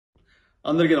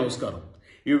అందరికీ నమస్కారం.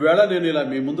 ఈవేళ నేను ఇలా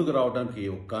మీ ముందుకు రావడానికి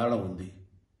ఒక కారణం ఉంది.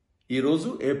 ఈరోజు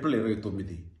ఏప్రిల్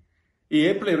 29. ఈ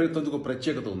ఏప్రిల్ 29కు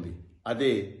ప్రత్యేకత ఉంది.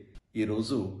 అదే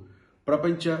ఈరోజు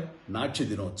ప్రపంచ నాట్య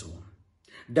దినోత్సవం.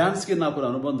 డాన్స్కి నాకు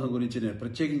అనుబంధం గురించి నేను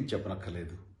ప్రత్యేకించి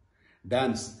చెప్పనక్కర్లేదు.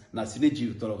 డాన్స్ నా సినీ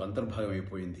జీవితంలో ఒక అంతర్భాగం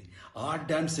అయిపోయింది. ఆ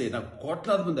డాన్సే నాకు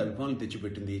కోట్లాది మంది అభిమానులు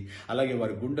తెచ్చిపెట్టింది. అలాగే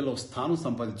వారి గుండెలో స్థానం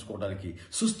సంపాదించుకోవడానికి,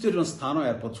 సుస్థిరమైన స్థానం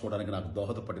ఏర్పరచుకోవడానికి నాకు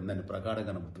దోహదపడిందని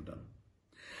ప్రగాఢంగా నమ్ముతుంటాను.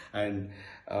 అండ్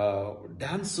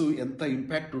డ్యాన్స్ ఎంత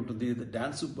ఇంపాక్ట్ ఉంటుంది,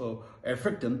 డ్యాన్స్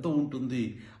ఎఫెక్ట్ ఎంత ఉంటుంది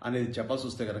అనేది చెప్పాల్సి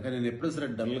వస్తే కనుక నేను ఎప్పుడైనా సరే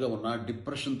డల్గా ఉన్నా,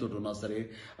 డిప్రెషన్ తోటి ఉన్నా సరే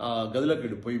గదిలోకి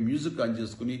వెళ్ళిపోయి మ్యూజిక్ ఆన్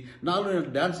చేసుకుని నేను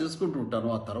డ్యాన్స్ చేసుకుంటూ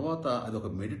ఉంటాను. ఆ తర్వాత అది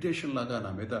ఒక మెడిటేషన్ లాగా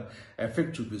నా మీద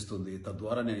ఎఫెక్ట్ చూపిస్తుంది.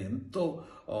 తద్వారా నేను ఎంతో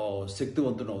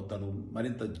శక్తివంతుని అవుతాను.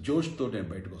 మరింత జోష్తో నేను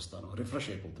బయటకు వస్తాను,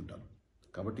 రిఫ్రెష్ అయిపోతుంటాను.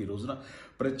 కాబట్టి ఈ రోజున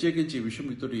ప్రత్యేకించి ఈ విషయం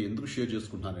మీతో ఎందుకు షేర్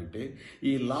చేసుకుంటున్నానంటే,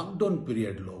 ఈ లాక్డౌన్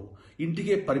పీరియడ్లో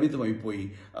ఇంటికే పరిమితం అయిపోయి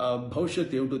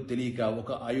భవిష్యత్తు ఏమిటో తెలియక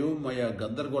ఒక అయోమయ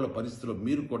గందరగోళ పరిస్థితిలో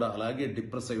మీరు కూడా అలాగే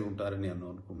డిప్రెస్ అయి ఉంటారని నేను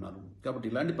అనుకున్నాను. కాబట్టి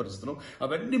ఇలాంటి పరిస్థితుల్లో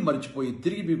అవన్నీ మర్చిపోయి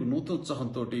తిరిగి మీకు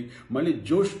నూతనోత్సాహంతో మళ్ళీ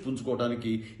జోష్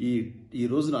పుంజుకోవడానికి ఈ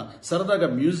రోజున సరదాగా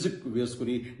మ్యూజిక్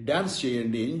వేసుకుని డ్యాన్స్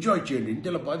చేయండి, ఎంజాయ్ చేయండి,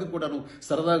 ఇంటిలో పాది కూడాను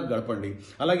సరదాగా గడపండి.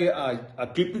 అలాగే ఆ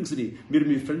క్లిప్పింగ్స్ని మీరు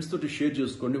మీ ఫ్రెండ్స్ తోటి షేర్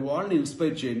చేసుకోండి, వాళ్ళని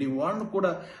ఇన్స్పైర్ చేయండి, వాళ్ళని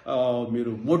కూడా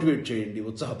మీరు మోటివేట్ చేయండి,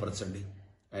 ఉత్సాహపరచండి.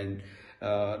 అండ్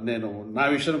నేను నా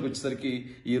విషయానికి వచ్చేసరికి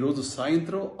ఈరోజు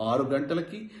సాయంత్రం 6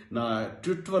 గంటలకి నా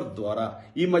ట్విట్టర్ ద్వారా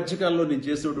ఈ మధ్యకాలంలో నేను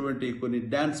చేసినటువంటి కొన్ని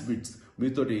డ్యాన్స్ బిట్స్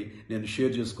మీతోటి నేను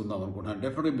షేర్ చేసుకుందాం అనుకుంటున్నాను.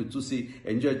 డెఫినెట్గా మీరు చూసి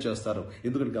ఎంజాయ్ చేస్తారు,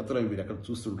 ఎందుకంటే గతంలో మీరు ఎక్కడ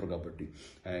చూస్తుంటారు కాబట్టి.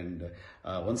 And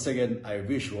once again I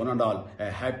wish one and all A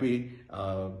happy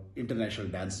international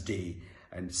dance day.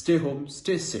 And stay home,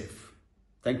 stay safe.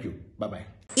 Thank you. Bye.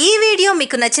 ఈ వీడియో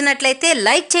మీకు నచ్చినట్లయితే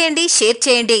లైక్ చేయండి, షేర్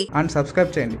చేయండి అండ్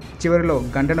సబ్స్క్రైబ్ చేయండి. చివరిలో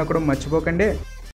గంట నొక్కడం మర్చిపోకండి.